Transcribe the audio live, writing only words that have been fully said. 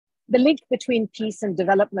The link between peace and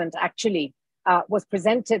development actually was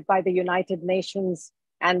presented by the United Nations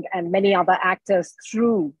and many other actors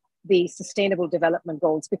through the Sustainable Development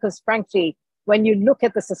Goals. Because frankly, when you look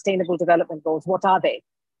at the Sustainable Development Goals, what are they?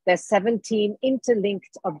 There's 17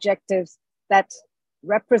 interlinked objectives that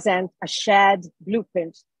represent a shared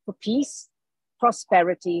blueprint for peace,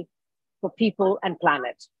 prosperity, for people and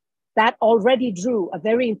planet. That already drew a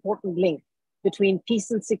very important link between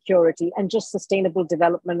peace and security and just sustainable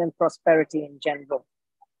development and prosperity in general.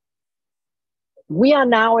 We are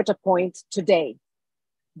now at a point today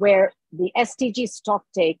where the SDG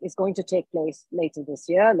stocktake is going to take place later this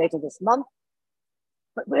year, later this month.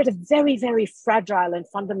 But we're at a very, very fragile and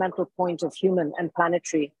fundamental point of human and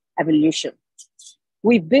planetary evolution.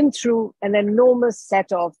 We've been through an enormous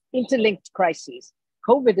set of interlinked crises.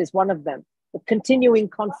 COVID is one of them, the continuing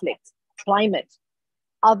conflict, climate,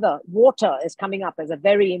 water is coming up as a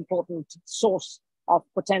very important source of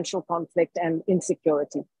potential conflict and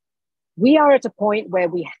insecurity. We are at a point where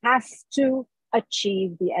we have to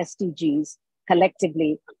achieve the SDGs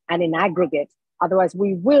collectively and in aggregate. Otherwise,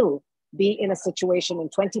 we will be in a situation in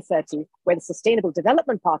 2030 where the sustainable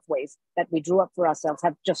development pathways that we drew up for ourselves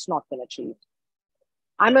have just not been achieved.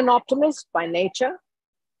 I'm an optimist by nature,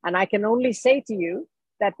 and I can only say to you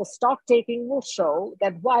that the stock taking will show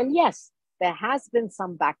that while, yes, there has been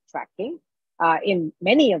some backtracking in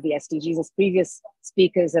many of the SDGs, as previous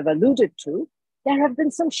speakers have alluded to, there have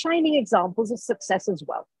been some shining examples of success as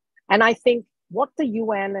well. And I think what the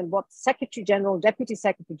UN and what Secretary General, Deputy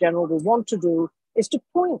Secretary General will want to do is to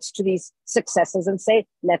point to these successes and say,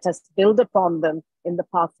 let us build upon them in the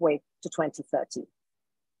pathway to 2030.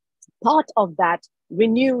 Part of that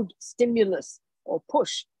renewed stimulus or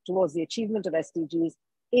push towards the achievement of SDGs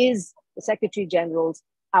is the Secretary General's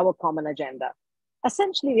Our Common Agenda.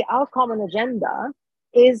 Essentially, Our Common Agenda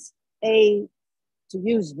is to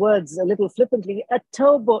use words a little flippantly, a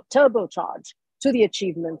turbocharge to the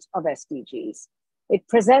achievement of SDGs. It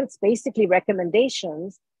presents basically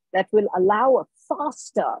recommendations that will allow a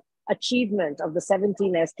faster achievement of the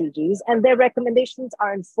 17 SDGs, and their recommendations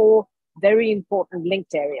are in 4 very important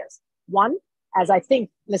linked areas. One, as I think,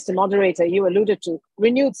 Mr. Moderator, you alluded to,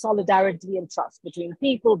 renewed solidarity and trust between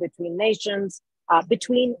people, between nations,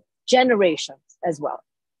 between generations as well.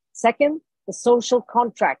 Second, the social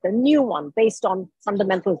contract, a new one based on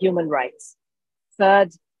fundamental human rights.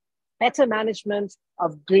 Third, better management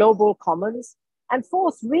of global commons. And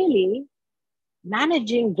fourth, really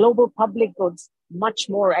managing global public goods much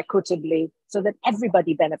more equitably so that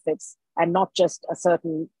everybody benefits and not just a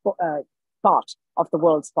certain part of the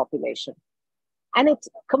world's population. And it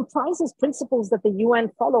comprises principles that the UN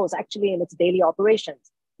follows actually in its daily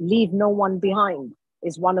operations. Leave no one behind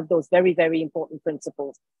is one of those very, very important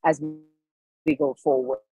principles as we go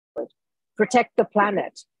forward. Protect the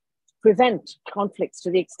planet, prevent conflicts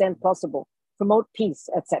to the extent possible, promote peace,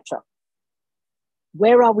 etc.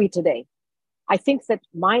 Where are we today? I think that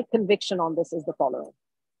my conviction on this is the following.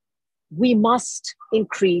 We must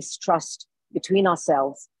increase trust between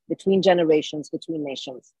ourselves, between generations, between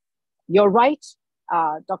nations. You're right,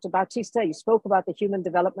 Dr. Bautista, you spoke about the Human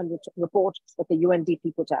Development Report that the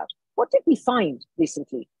UNDP put out. What did we find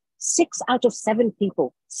recently? 6 out of 7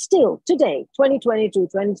 people still today, 2022,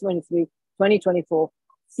 2023, 2024,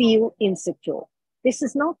 feel insecure. This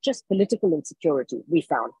is not just political insecurity, we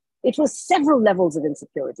found. It was several levels of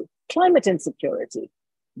insecurity: climate insecurity,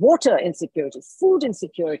 water insecurity, food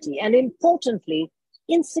insecurity, and importantly,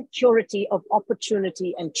 insecurity of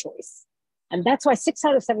opportunity and choice. And that's why 6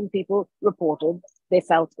 out of 7 people reported they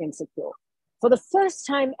felt insecure. For the first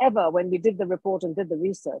time ever, when we did the report and did the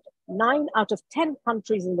research, 9 out of 10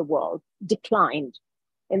 countries in the world declined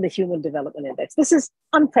in the Human Development Index. This is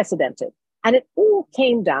unprecedented. And it all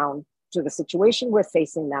came down to the situation we're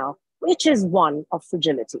facing now, which is one of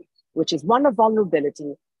fragility, which is one of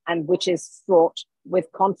vulnerability, and which is fraught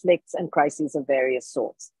with conflicts and crises of various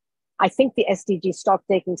sorts. I think the SDG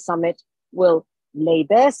Stocktaking Summit will lay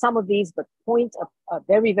bare some of these, but point a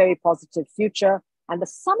very, very positive future. And the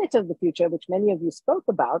Summit of the Future, which many of you spoke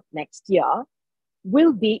about next year,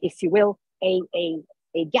 will be, if you will,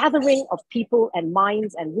 a gathering of people and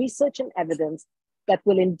minds and research and evidence that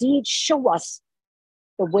will indeed show us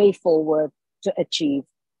the way forward to achieve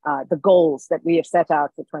the goals that we have set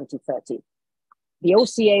out for 2030. The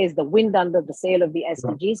OCA is the wind under the sail of the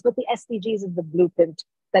SDGs, but the SDGs is the blueprint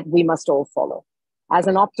that we must all follow. As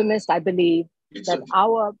an optimist, I believe that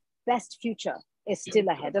our best future is still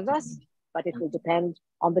ahead of us, but it will depend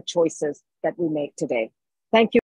on the choices that we make today. Thank you.